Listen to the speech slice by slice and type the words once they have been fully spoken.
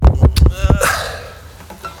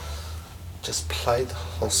play the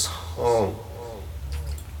whole song.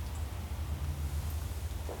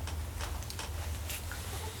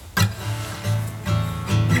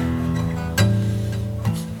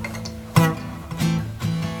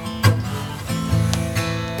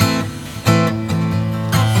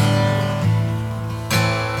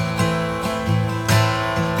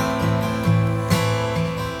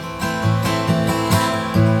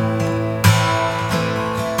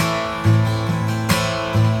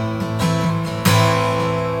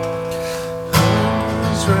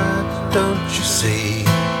 Don't you see?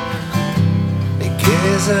 It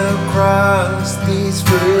gaze across these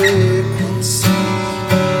frequencies,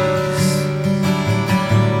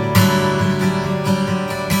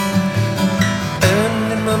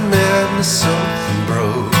 and in my madness something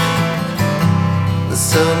broke. There's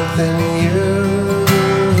something new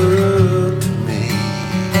to me.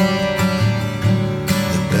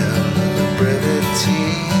 The bell of the brevity.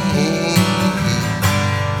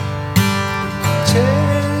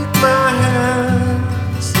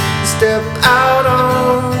 Step out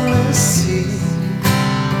on the sea.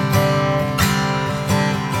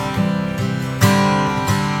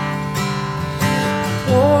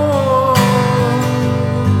 Walk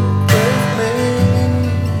with me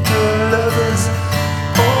to lovers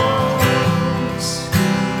on sea.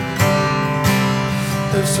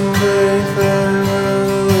 There's some brave that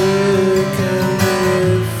we can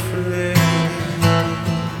live free.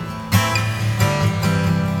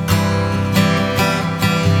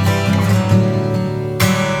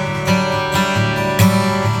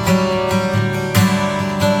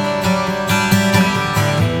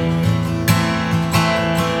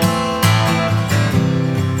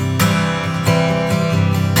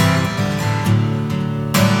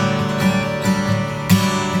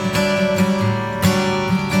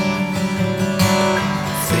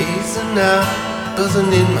 Now,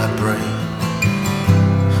 buzzing in my brain,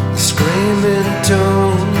 the screaming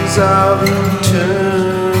tones of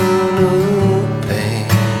eternal pain,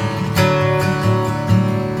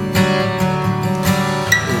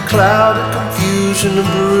 in clouded confusion and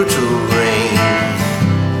brutal rain,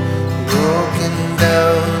 broken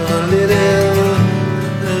down a little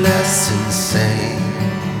less insane.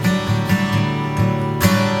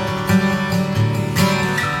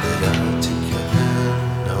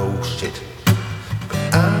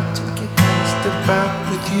 I took your hand, step out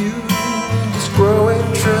with you, this growing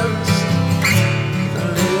trust, the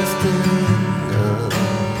lifting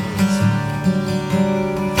us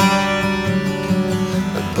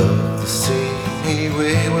above the sea.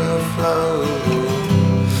 We will flow.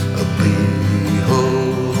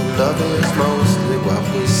 Behold, love is mostly what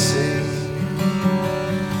we see.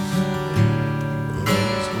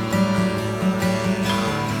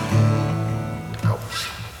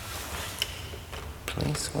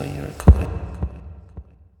 Place where you're recording.